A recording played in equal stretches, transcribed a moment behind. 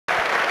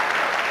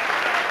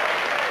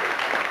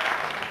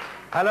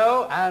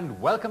Hello and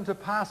welcome to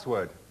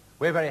Password.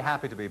 We're very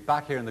happy to be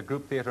back here in the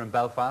Group Theatre in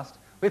Belfast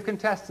with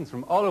contestants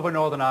from all over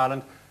Northern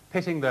Ireland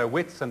pitting their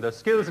wits and their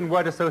skills in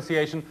word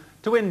association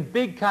to win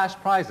big cash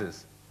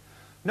prizes.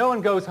 No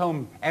one goes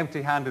home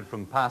empty-handed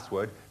from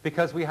Password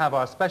because we have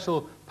our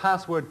special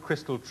Password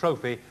Crystal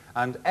Trophy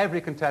and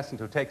every contestant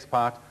who takes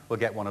part will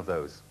get one of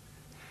those.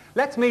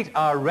 Let's meet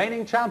our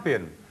reigning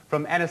champion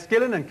from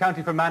Enniskillen in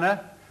County Fermanagh,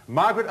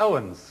 Margaret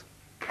Owens.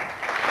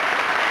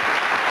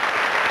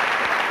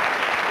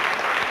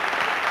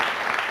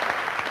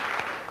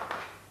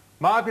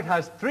 Margaret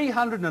has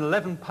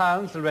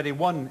 £311 already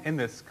won in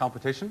this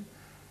competition.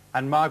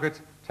 And Margaret,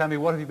 tell me,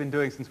 what have you been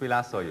doing since we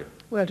last saw you?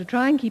 Well, to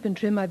try and keep in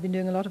trim, I've been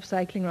doing a lot of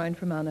cycling round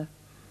Fermanagh.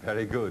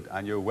 Very good,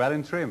 and you're well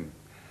in trim.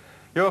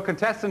 Your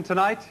contestant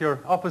tonight, your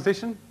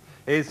opposition,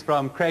 is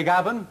from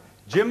Craigavon,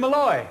 Jim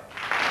Malloy.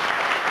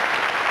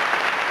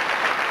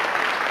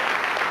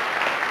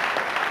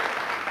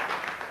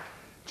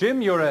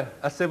 Jim, you're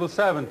a civil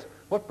servant.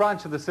 What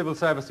branch of the civil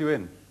service are you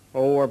in?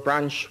 Oh, a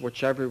branch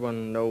which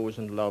everyone knows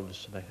and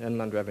loves, the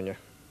Inland Revenue.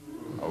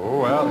 Oh,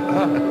 well.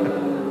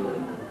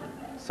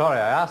 Sorry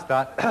I asked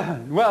that.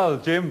 Well,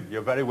 Jim,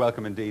 you're very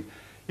welcome indeed.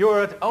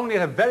 You're only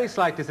at a very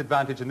slight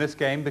disadvantage in this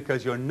game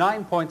because you're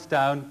 9 points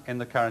down in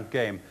the current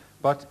game.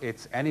 But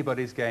it's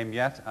anybody's game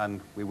yet,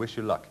 and we wish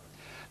you luck.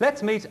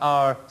 Let's meet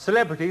our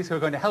celebrities who are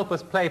going to help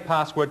us play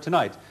Password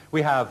tonight.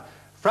 We have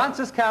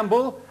Frances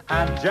Campbell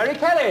and Gerry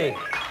Kelly.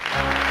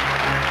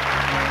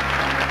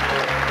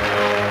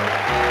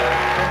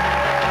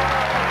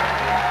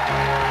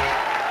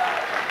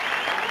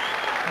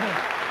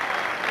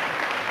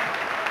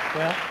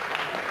 Well,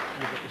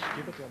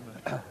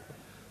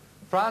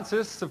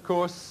 Frances, of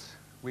course,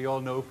 we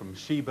all know from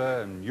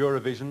Sheba and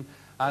Eurovision,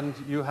 and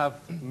you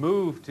have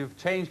moved, you've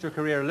changed your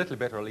career a little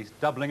bit, or at least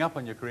doubling up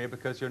on your career,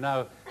 because you're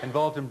now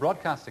involved in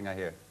broadcasting, I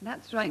hear.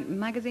 That's right,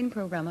 magazine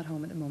programme at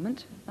home at the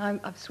moment.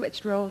 I've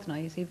switched roles now,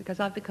 you see, because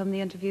I've become the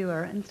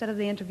interviewer instead of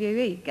the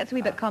interviewee. It gets a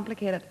wee bit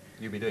complicated.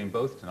 You'll be doing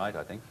both tonight,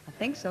 I think. I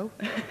think so.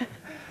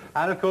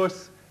 And, of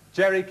course,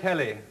 Gerry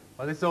Kelly.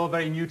 Well, this is all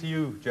very new to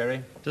you, Gerry.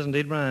 It is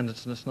indeed, Brian.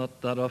 It's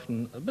not that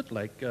often. A bit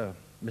like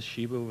Miss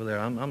Sheba over there.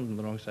 I'm on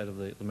the wrong side of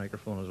the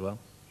microphone as well.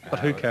 But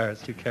who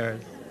cares? Who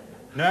cares?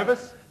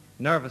 Nervous?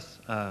 Nervous.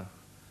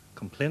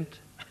 Complaint.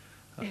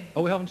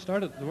 Oh, we haven't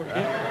started the work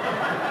yet.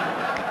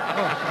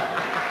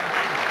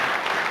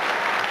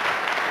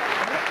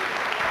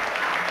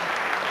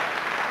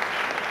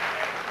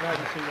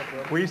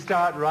 We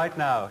start right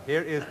now.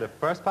 Here is the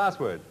first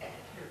password.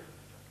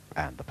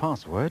 And the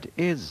password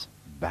is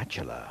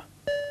bachelor.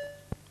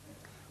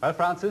 Well,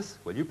 Frances,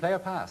 will you play or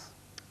pass?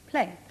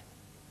 Play.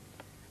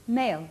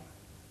 Male.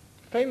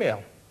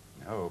 female.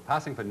 Oh,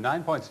 passing for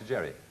 9 points to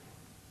Gerry.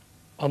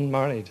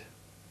 Unmarried.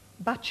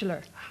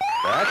 Bachelor.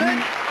 That's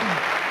it.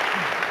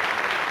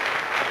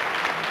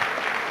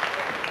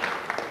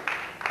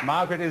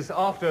 Margaret is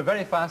off to a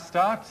very fast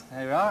start.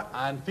 There we are.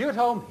 And for you at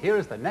home, here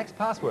is the next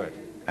password.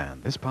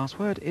 And this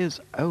password is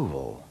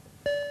oval.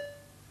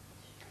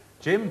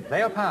 Jim,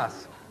 play or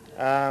pass?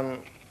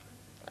 I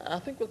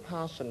think we'll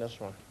pass on this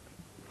one.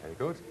 Very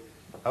good.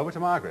 Over to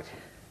Margaret.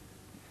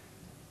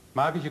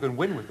 Margaret, you can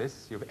win with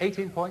this. You have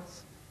 18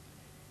 points.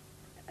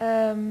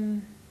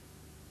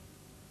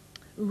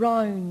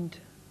 Round.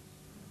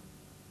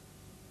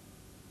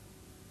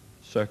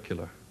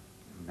 Circular.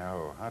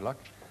 No, hard luck.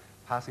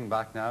 Passing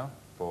back now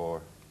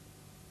for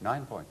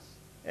 9 points.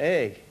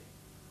 Egg.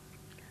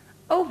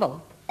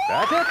 Oval.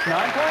 That's it,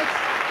 9 points.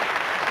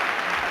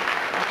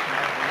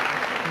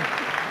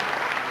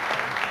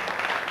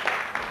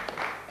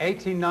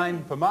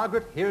 $18.9 for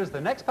Margaret. Here's the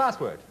next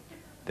password.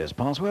 This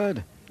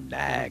password,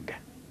 nag.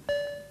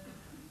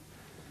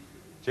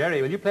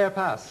 Gerry, will you play or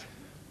pass?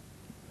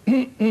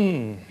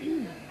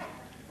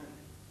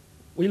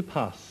 We'll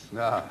pass.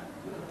 No.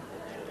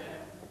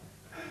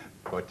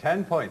 For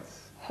 10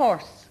 points.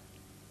 Horse.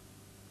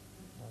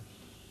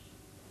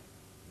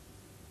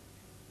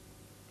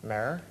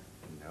 Mare.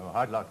 No,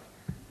 hard luck.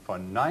 For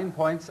 9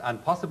 points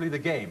and possibly the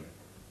game.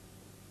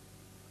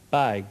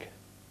 Bag.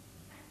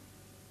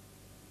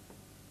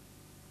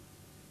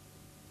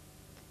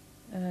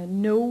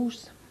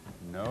 Nose.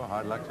 No,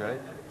 hard luck, Gerry.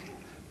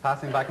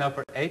 Passing back now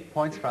for 8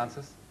 points,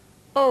 Frances.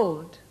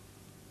 Old.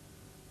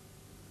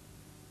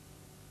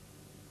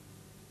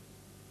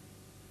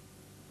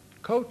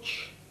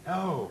 Coach.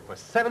 No, for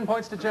 7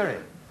 points to Gerry.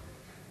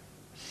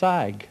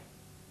 Sag.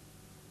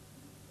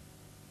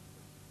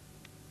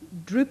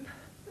 Droop.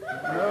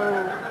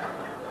 No.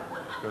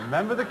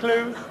 Remember the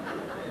clues.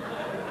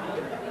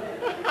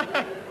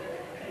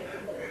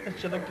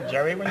 She looked at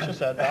Gerry when she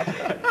said that.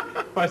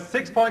 For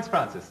 6 points,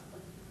 Frances.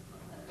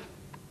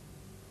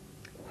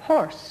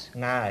 Horse.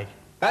 Nag.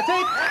 That's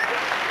it.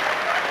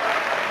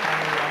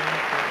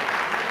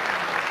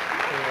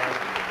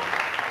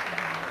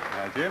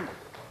 Now, Jim.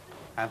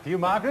 And for you,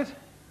 Margaret.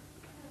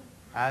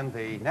 And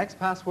the next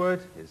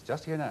password is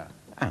just here now.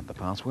 And the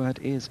password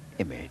is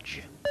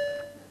image.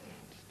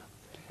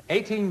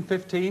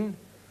 18-15.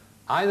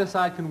 Either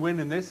side can win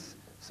in this.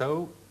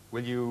 So,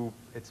 will you...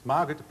 It's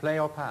Margaret to play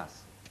or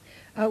pass.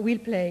 We'll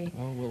play.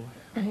 Oh, well,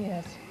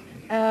 Yes.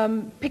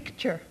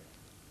 Picture.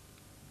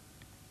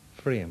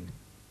 frame.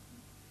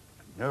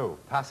 No.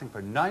 Passing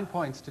for 9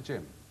 points to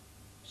Jim.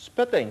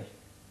 Spitting.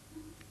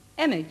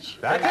 Image.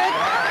 That's it.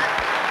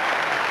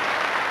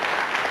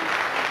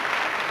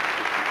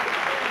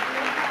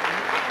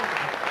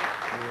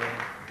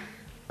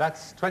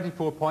 That's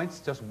 24 points.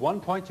 Just 1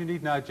 point you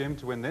need now, Jim,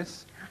 to win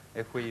this.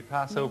 If we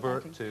pass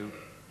over to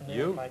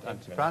you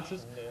and to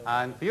Frances.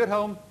 And for you at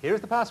home, here's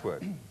the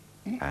password.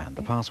 And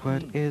the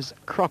password is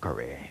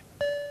crockery.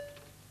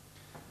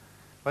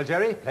 Well,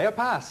 Gerry, play or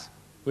pass?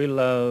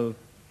 We'll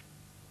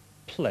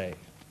play.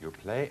 You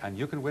play, and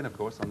you can win, of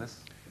course, on this.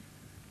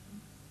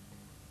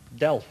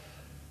 Delph.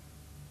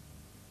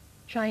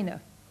 China.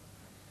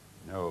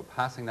 No,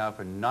 passing now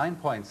for 9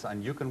 points,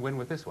 and you can win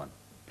with this one.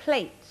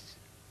 Plate.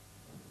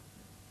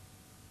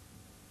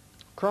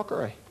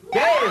 Crockery.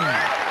 Game!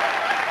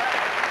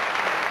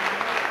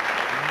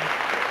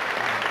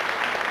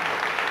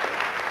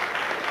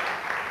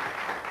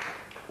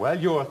 Well,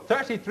 your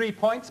 33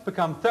 points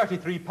become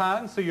 33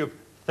 pounds, so you've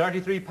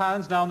 33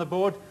 pounds now on the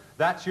board.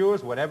 That's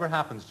yours, whatever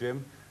happens,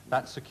 Jim.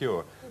 That's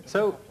secure.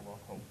 So,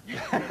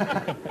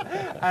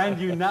 and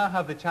you now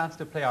have the chance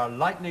to play our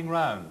lightning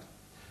round.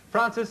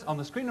 Frances, on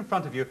the screen in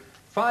front of you,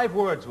 5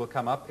 words will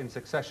come up in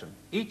succession.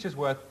 Each is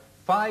worth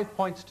 5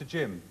 points to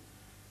Jim.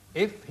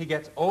 If he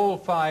gets all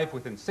 5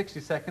 within 60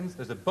 seconds,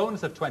 there's a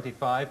bonus of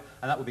 25,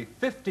 and that will be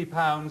 50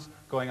 pounds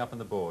going up on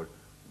the board.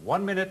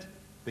 1 minute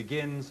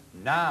begins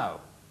now.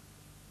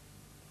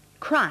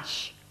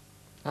 Crash.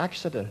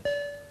 Accident.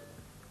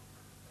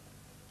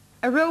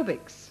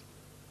 Aerobics.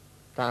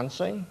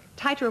 Dancing.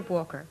 Tightrope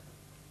walker.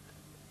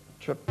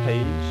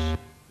 Trapeze.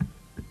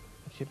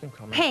 Keep them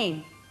coming.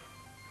 Pain.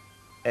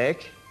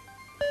 Egg.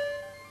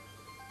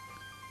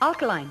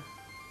 Alkaline.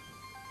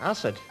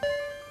 Acid.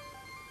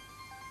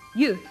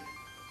 Youth.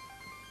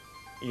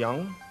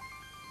 Young.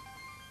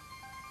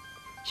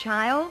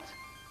 Child.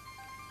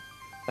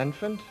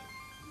 Infant.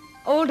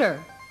 Older.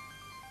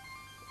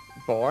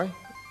 Boy.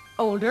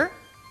 Older.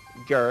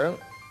 Girl.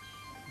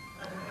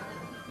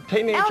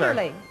 Teenager.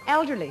 Elderly.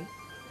 Elderly.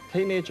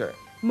 Teenager.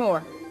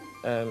 More.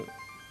 Um,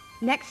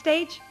 Next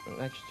stage.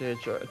 next stage.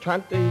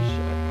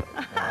 20s.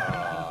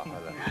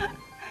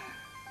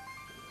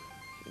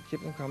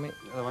 Keep them coming.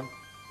 Other one.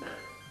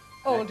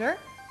 Older.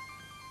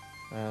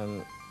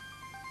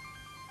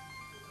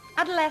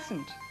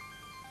 Adolescent.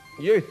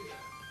 Youth.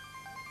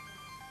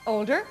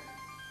 Older.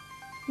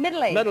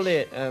 Middle age. Middle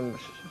age.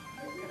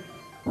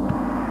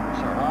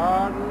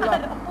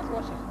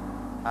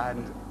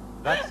 And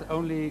that's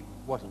only,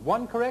 what,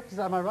 1 correct? Is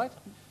that, am I right?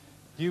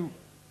 You...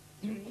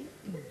 Three.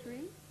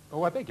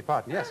 Oh, I beg your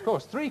pardon. Yes, of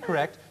course. 3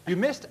 correct. You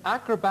missed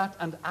acrobat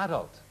and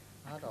adult.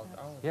 Adult.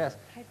 Oh. Yes.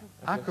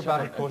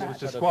 Acrobat, of course, was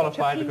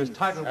disqualified because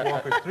tightrope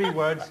walk is 3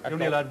 words. You're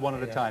only allowed 1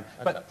 at a time.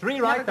 But 3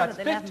 right, that's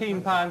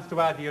 15 pounds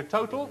to add to your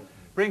total.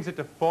 Brings it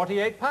to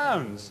 48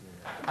 pounds.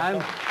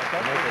 And...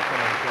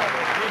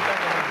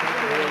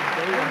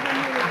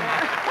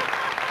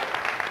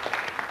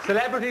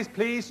 Celebrities,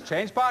 please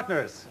change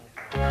partners.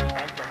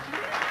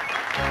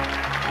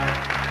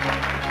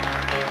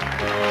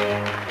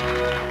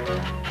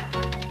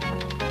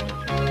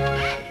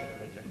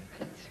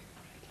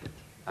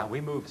 And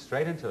we move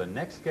straight into the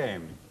next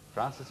game.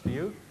 Frances, for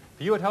you.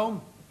 For you at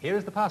home, here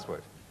is the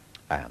password.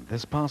 And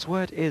this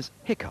password is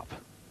hiccup.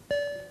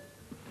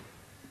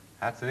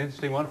 That's an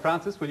interesting one.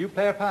 Frances, will you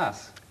play or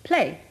pass?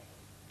 Play.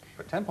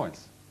 For 10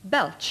 points.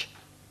 Belch.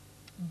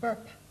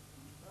 Burp.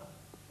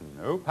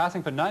 No.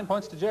 Passing for 9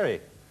 points to Gerry.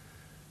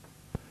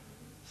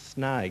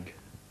 Snag.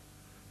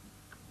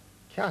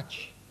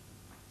 Catch.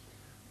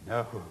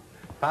 No.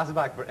 Passing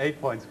back for 8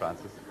 points,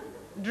 Frances.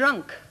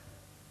 Drunk.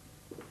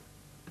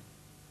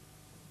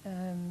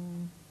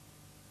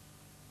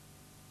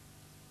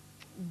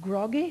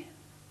 Groggy.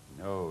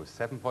 No.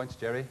 7 points,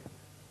 Gerry.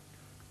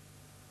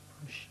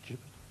 Stupid.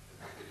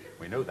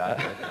 We know that.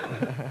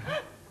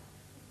 Right?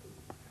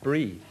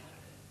 Breathe.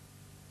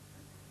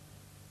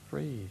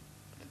 Breathe.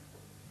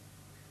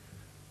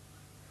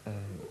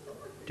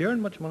 Do you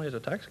earn much money as a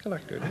tax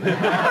collector?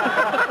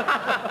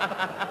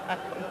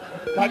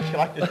 Tax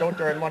collectors don't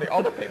earn money.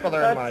 Other people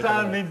earn money. That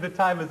sound means the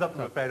time is up,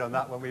 I'm afraid, on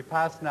that one. We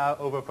pass now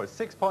over for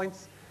 6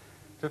 points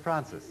to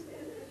Frances.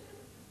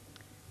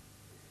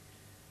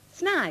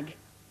 Snag.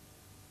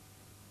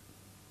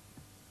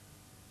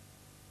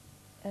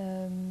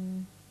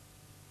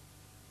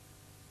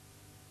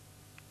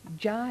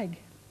 Jag.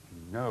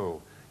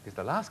 No. Is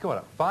the last go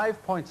at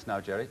 5 points now,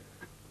 Gerry.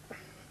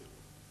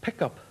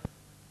 Pickup.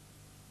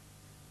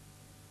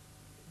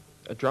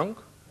 A drunk.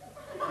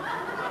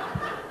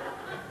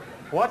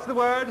 What's the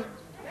word?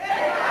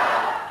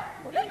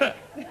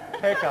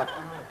 Hiccup.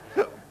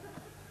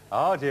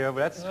 Oh dear,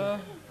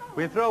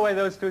 we'll throw away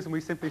those clues and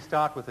we simply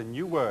start with a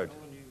new word.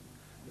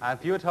 And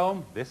for you at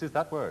home, this is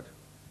that word.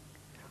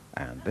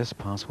 And this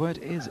password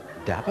is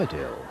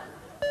daffodil.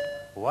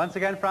 Once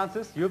again,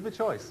 Frances, you have the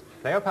choice.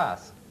 Play or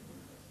pass.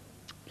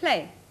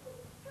 Play.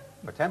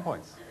 For 10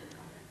 points.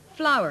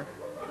 Flower.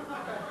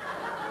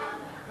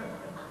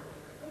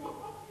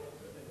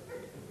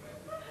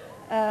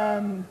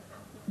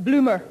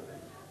 Bloomer.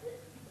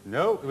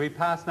 No, we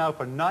pass now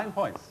for 9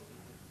 points.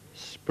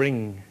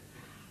 Spring.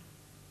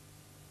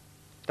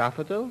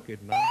 Daffodil?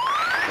 Good man.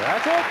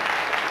 That's it.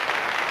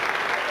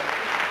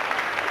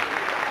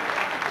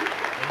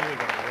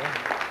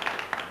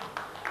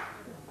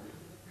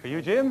 For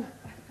you, Jim.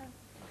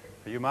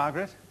 For you,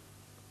 Margaret.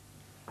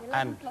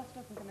 And Plus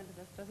doesn't come into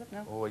this, does it?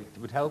 No. oh, it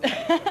would help.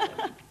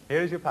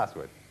 Here is your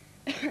password.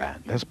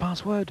 And this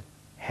password,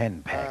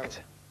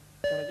 henpecked.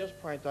 Can I just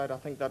point out, I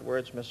think that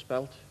word's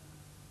misspelt.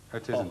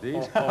 It is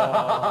indeed.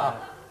 Oh.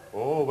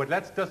 Oh, but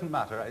that doesn't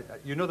matter.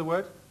 You know the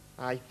word?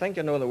 I think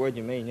I know the word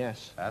you mean,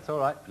 yes. That's all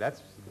right.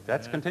 Let's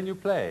continue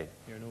play.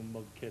 You're no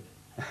mug kid.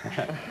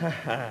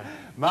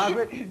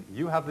 Margaret,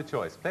 you have the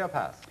choice. Play or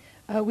pass?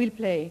 We'll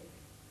play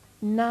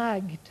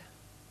nagged.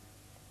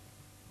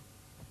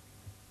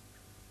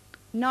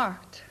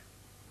 Narked.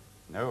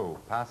 No.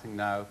 Passing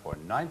now for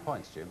 9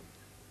 points, Jim.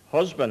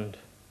 Husband.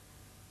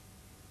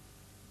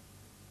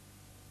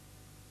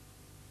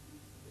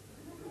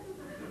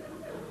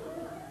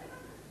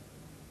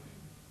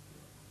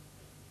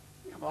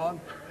 Come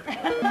on.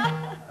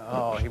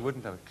 Oh, he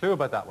wouldn't have a clue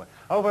about that one.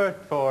 Over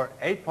for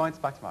 8 points.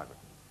 Back to Margaret.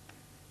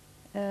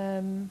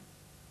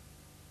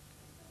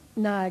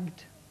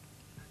 Nagged.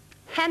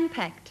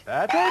 Henpecked.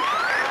 That's it.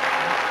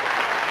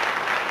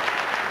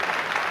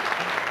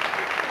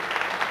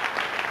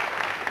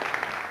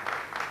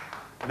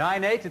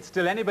 Nine, 8. It's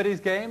still anybody's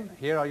game.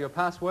 Here are your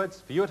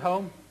passwords. For you at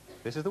home,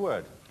 this is the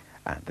word.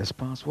 And this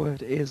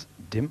password is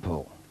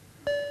dimple.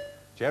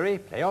 Gerry,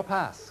 play or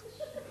pass?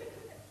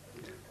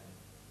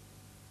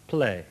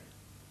 Play.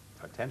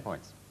 For 10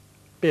 points.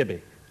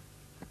 Baby.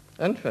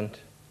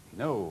 Infant.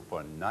 No,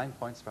 for 9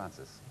 points,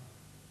 Francis.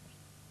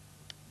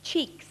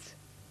 Cheeks.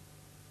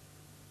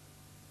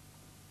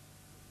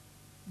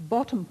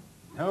 Bottom.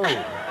 No.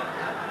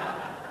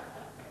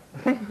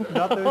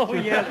 Not those two.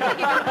 You can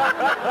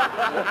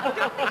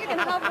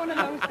have one of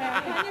those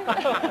there, can you?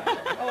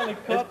 Holy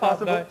It's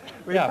possible.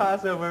 We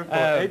pass over for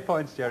 8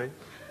 points, Gerry.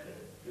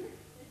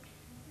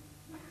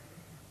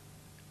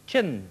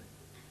 Chin.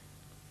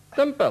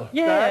 Dimple.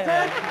 Yeah.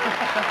 That's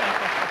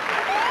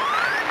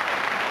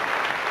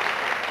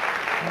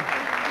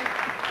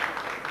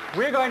it.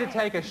 We're going to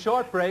take a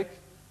short break.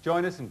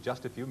 Join us in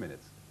just a few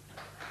minutes.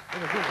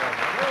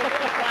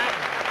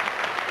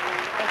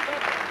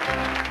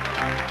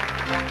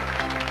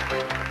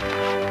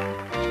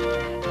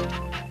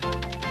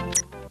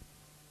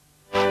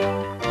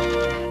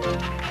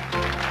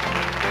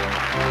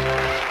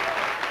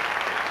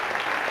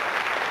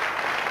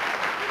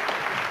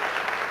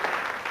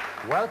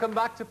 Welcome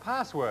back to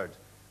Password.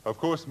 Of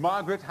course,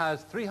 Margaret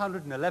has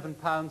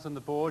 £311 on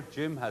the board.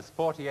 Jim has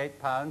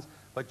 £48.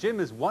 But Jim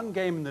is one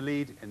game in the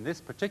lead in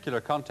this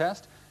particular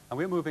contest, and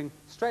we're moving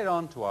straight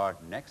on to our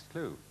next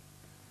clue.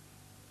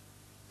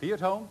 For you at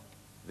home,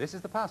 this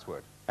is the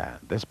password. And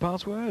this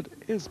password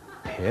is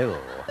pill.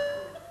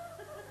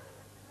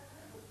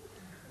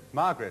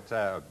 Margaret,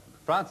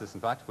 Francis,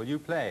 in fact, will you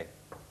play?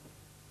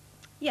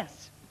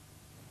 Yes.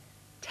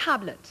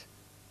 Tablet.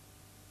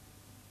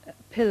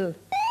 Pill.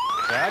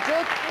 That's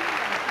it.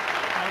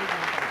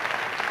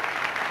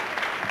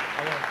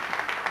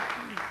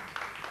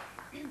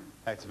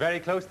 It's very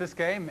close, this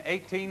game.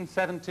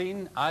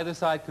 18-17. Either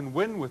side can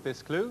win with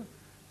this clue.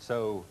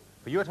 So,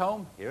 for you at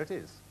home, here it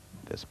is.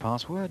 This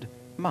password,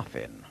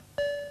 muffin.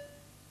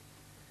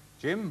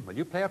 Jim, will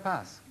you play or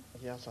pass?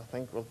 Yes, I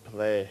think we'll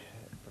play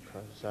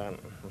because I'm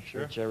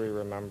sure Gerry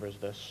remembers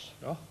this.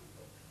 Oh.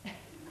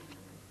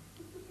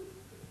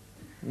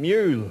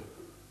 Mule.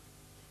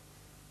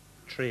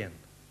 Train.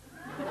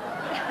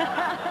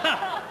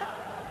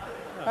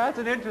 That's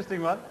an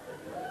interesting one.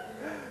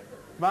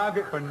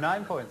 Margaret for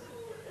 9 points.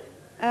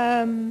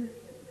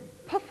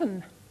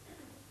 Puffin.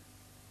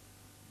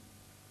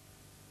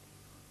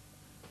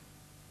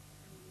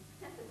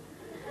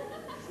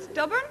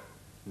 Stubborn?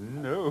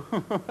 No.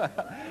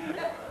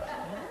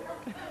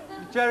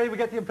 Gerry, we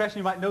get the impression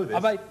you might know this.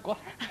 What?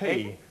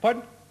 P.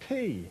 Pardon?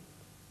 P.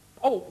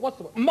 Oh, what's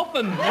the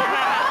muffin?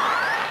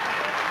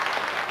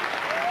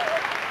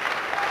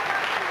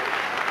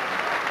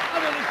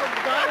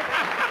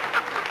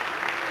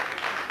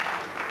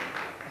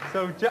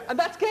 So, and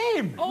that's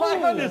game. Oh. My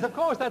goodness, of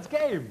course, that's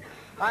game.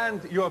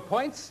 And your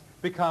points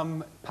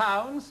become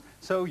pounds,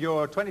 so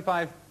your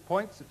 25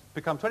 points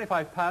become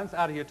 £25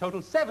 out of your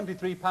total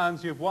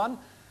 £73 you've won.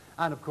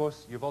 And, of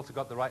course, you've also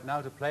got the right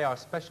now to play our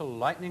special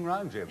lightning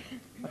round, Jim.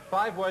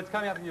 5 words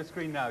coming up on your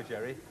screen now,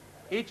 Gerry.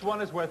 Each one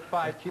is worth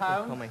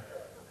 £5.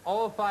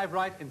 All 5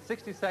 right in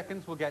 60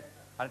 seconds will get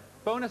a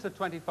bonus of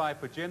 25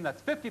 for Jim.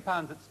 That's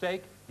 £50 at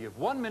stake. You have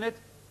 1 minute,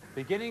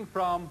 beginning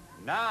from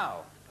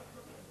now.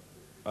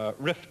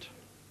 Rift.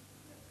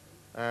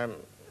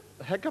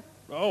 Hiccup.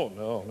 Oh,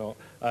 no.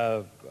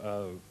 A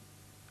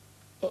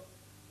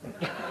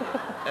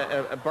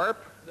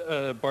burp.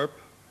 Burp.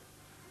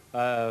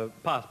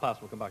 Pass.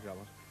 We'll come back to that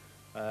one.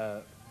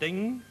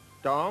 Ding.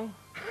 Dong.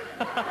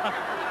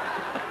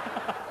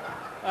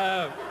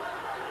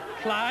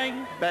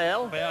 Clang.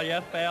 Bell. Bell,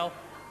 yes, bell.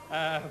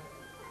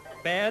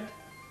 Bed.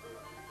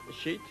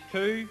 Sheet.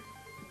 2,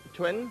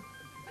 Twin.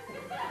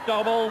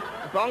 double,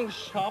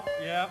 Bunks. top,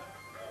 yeah.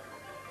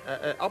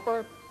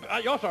 Upper.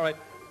 You're all right.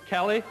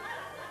 Kelly,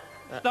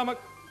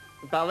 stomach,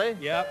 Belly.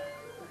 yeah.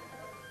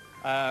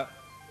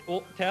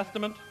 Old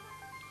Testament,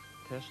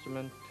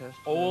 Testament.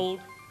 old,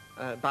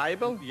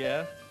 Bible.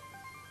 yes.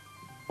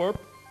 Burp,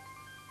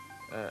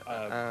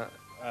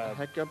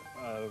 Hiccup.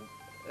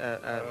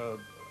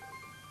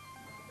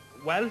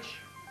 Welch,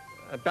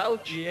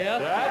 Belch.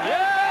 yes.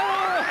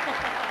 Yeah.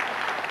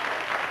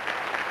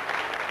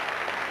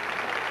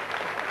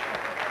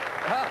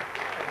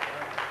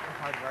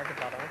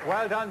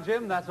 Well done,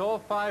 Jim. That's all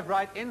 5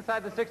 right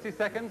inside the 60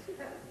 seconds.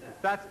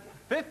 That's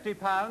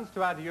 £50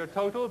 to add to your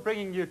total,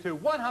 bringing you to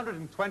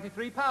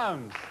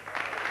 £123.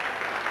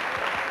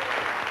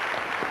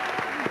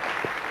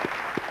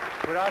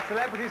 Would our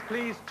celebrities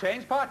please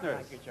change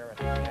partners? Thank you,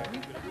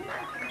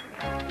 Gerry.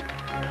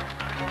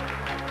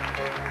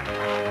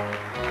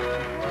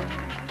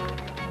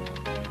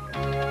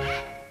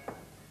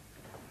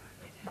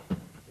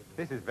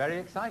 This is very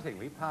exciting.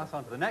 We pass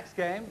on to the next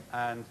game,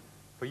 and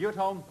for you at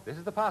home, this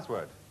is the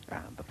password.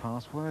 And the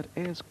password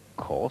is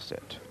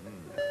corset.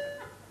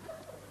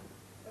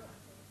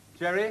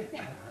 Gerry,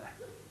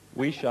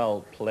 We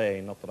shall play,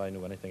 not that I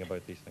know anything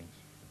about these things.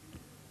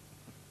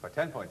 for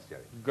 10 points,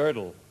 Gerry.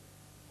 Girdle,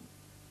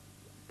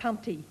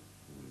 Panty.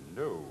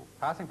 No.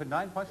 Passing for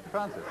 9 points to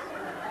Francis.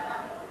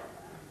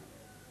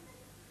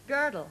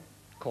 Girdle.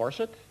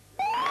 Corset.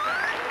 thank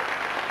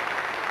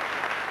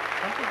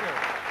you, Gerry.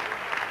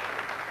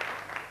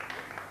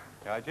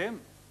 Yeah, Jim.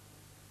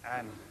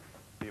 And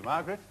for you,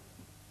 Margaret.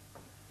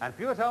 And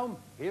for you at home,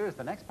 here is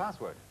the next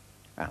password.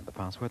 And the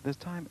password this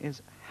time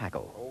is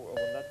haggle. Oh,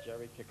 we'll let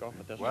Gerry kick off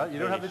with this Well, one, you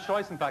don't have the please.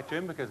 choice, in fact,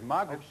 Jim, because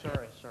Margaret, Oh,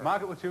 sorry.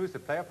 Margaret will choose to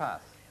play or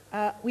pass.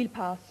 We'll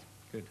pass.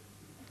 Good.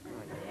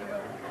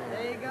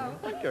 There you go.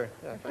 Thank you.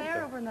 Yeah, thank They're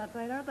you. over on that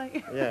side, aren't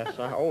they? Yes.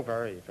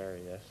 Very,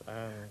 very, yes.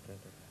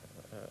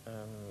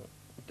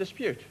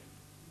 Dispute.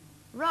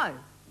 Row.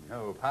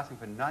 No. Passing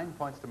for 9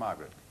 points to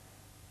Margaret.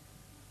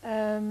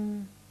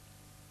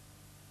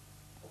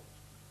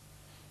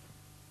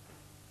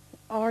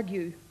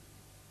 Argue.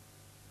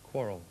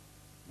 Quarrel,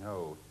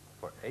 No.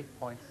 For 8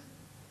 points.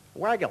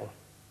 Waggle.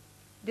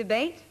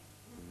 Debate.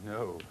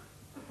 No.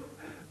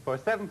 For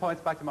 7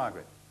 points, back to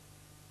Margaret.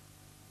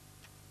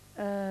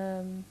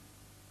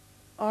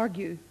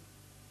 Argue.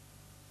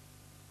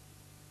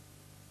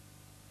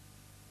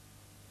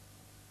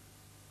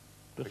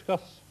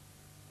 discuss,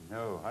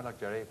 No. Hard luck,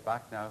 Gerry.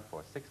 Back now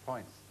for 6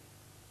 points.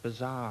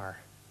 Bizarre.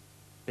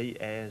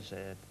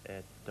 B-A-Z-A-R-R.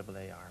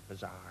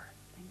 Bizarre.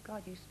 Thank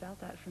God you spelled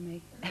that for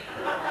me.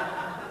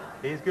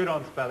 He's good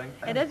on spelling.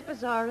 It is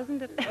bizarre,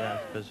 isn't it?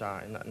 Yes,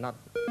 bizarre. Not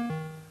Hard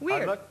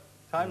Weird. luck.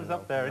 Time is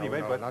up there no, anyway,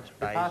 no, but not we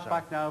pass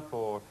bizarre. back now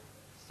for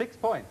 6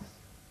 points.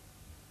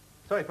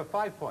 Sorry, for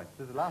 5 points.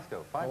 This is the last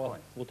go. 5 well,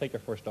 points. we'll take your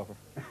first offer.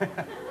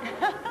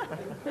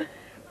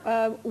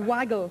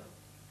 Waggle.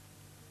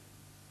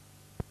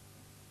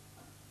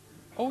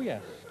 Oh,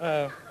 yes.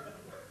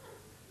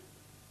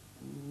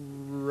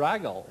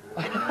 Raggle.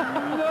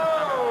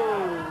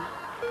 No!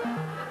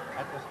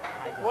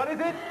 What is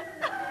it?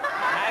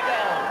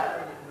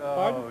 Haggle.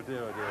 Oh,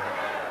 dear, oh, dear.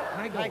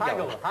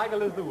 Haggle.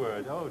 Haggle is the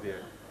word. Oh,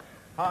 dear.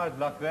 Hard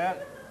luck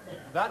there.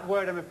 That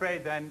word, I'm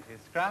afraid, then, is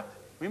scrapped.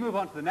 We move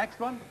on to the next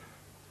one.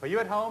 For you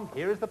at home,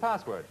 here is the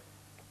password.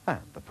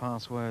 And the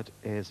password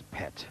is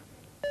pet.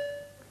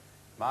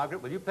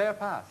 Margaret, will you play or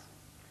pass?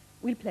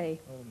 We'll play.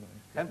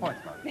 10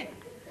 points, Margaret.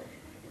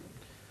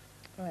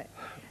 All right.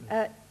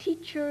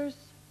 Teachers.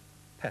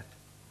 Pet.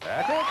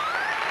 That's it.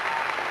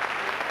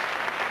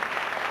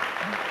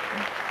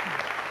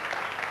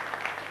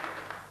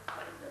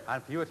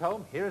 And for you at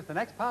home, here is the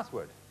next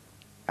password.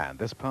 And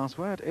this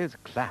password is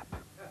clap.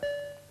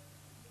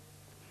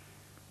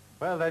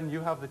 Well, then,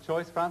 you have the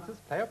choice, Francis.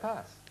 Play or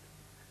pass?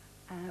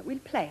 We'll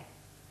play.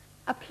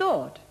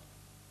 Applaud.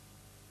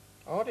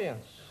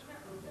 audience.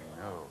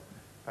 No.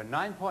 For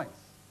 9 points.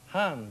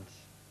 Hands.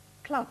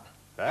 Clap.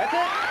 That's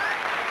it.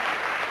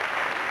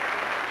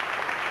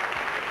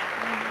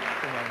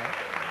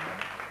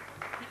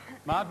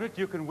 Margaret,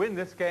 you can win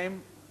this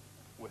game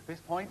with this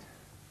point.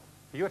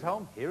 For you at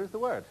home, here is the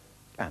word.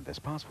 And this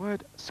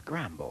password,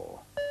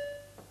 scramble.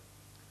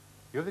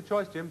 You have the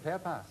choice, Jim. Play or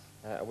pass?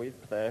 We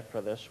play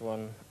for this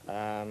one.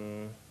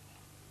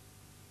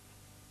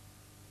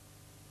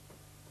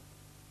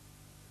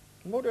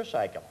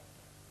 Motorcycle.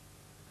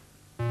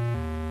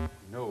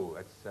 No,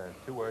 it's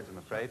 2 words, I'm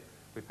afraid.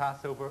 We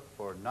pass over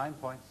for 9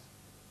 points.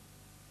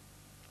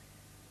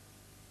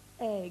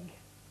 Egg.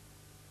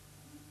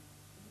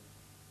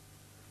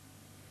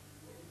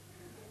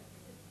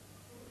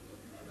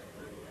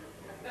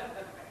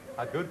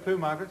 A good clue,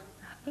 Margaret.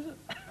 Is it?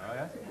 Oh,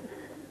 yes.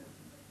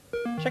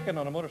 Chicken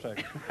on a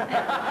motorcycle.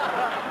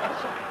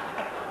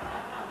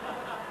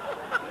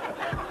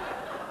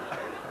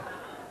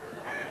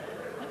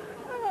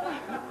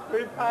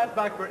 We pass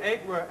back for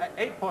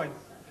 8 points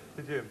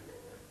to Jim.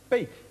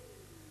 Beat.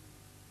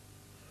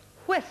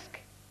 Whisk.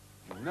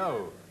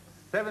 No.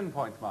 7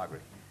 points,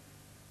 Margaret.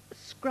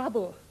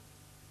 Scrabble.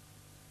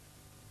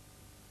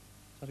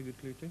 that a good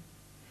clue too?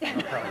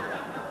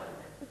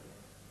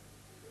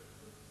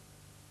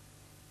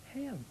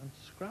 Hen and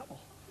Scrabble.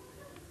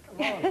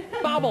 Come on.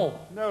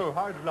 Babble! No,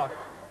 hard luck.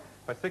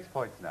 By 6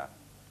 points now.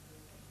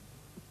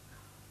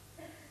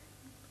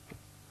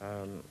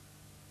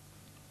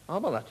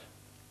 Omelette.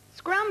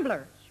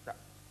 Scrambler.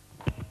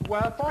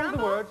 Well, form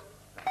the word.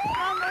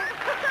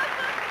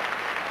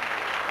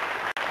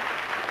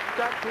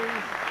 That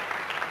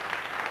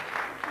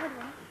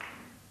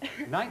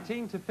is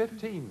 19 to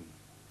 15.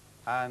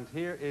 And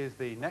here is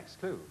the next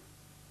clue.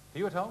 To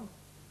you at home,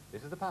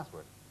 this is the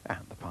password. And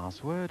the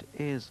password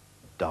is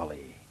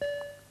Dolly.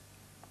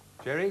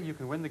 Gerry, you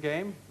can win the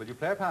game. Will you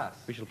play or pass?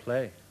 We shall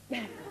play.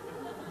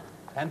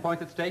 10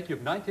 points at stake. You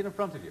have 19 in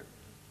front of you.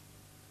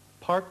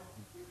 Part.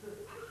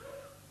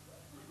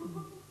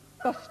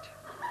 Bust.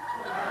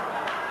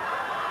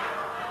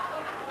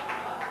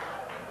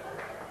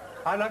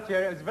 Hard luck,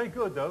 Gerry. It was very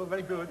good, though.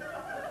 Very good.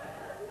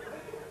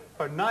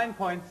 For 9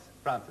 points,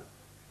 Frances.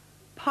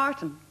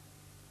 Parton.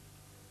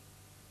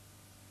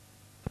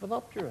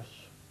 Voluptuous.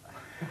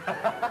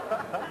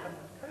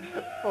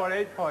 For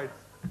 8 points.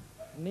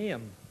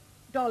 Name.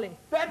 Dolly.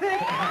 That's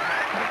it!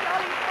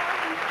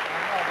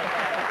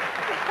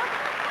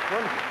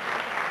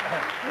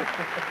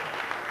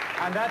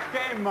 And that's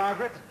game,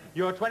 Margaret.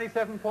 Your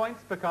 27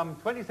 points become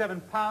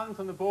 £27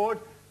 on the board,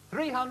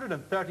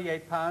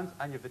 £338,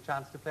 and you have the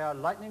chance to play our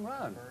lightning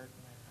round.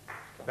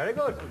 Very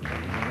good.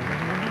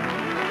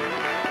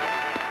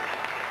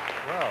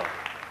 Well,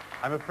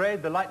 I'm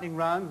afraid the lightning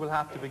round will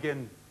have to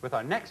begin with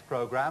our next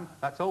program.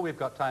 That's all we've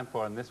got time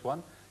for in this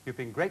one. You've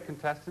been great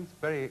contestants,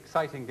 very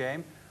exciting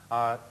game.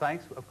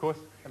 Thanks, of course,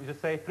 let me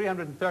just say,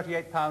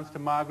 £338 to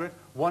Margaret,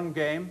 1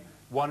 game,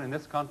 won in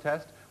this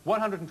contest.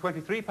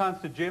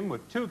 £123 to Jim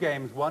with 2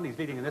 games won. He's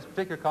leading in this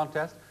particular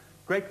contest.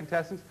 Great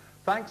contestants.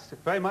 Thanks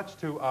very much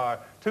to our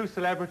 2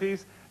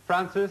 celebrities,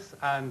 Frances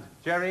and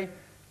Gerry.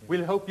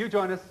 We'll hope you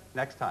join us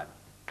next time.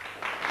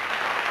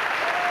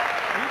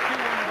 You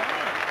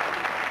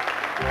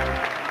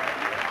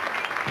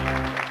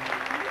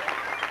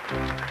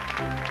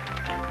too,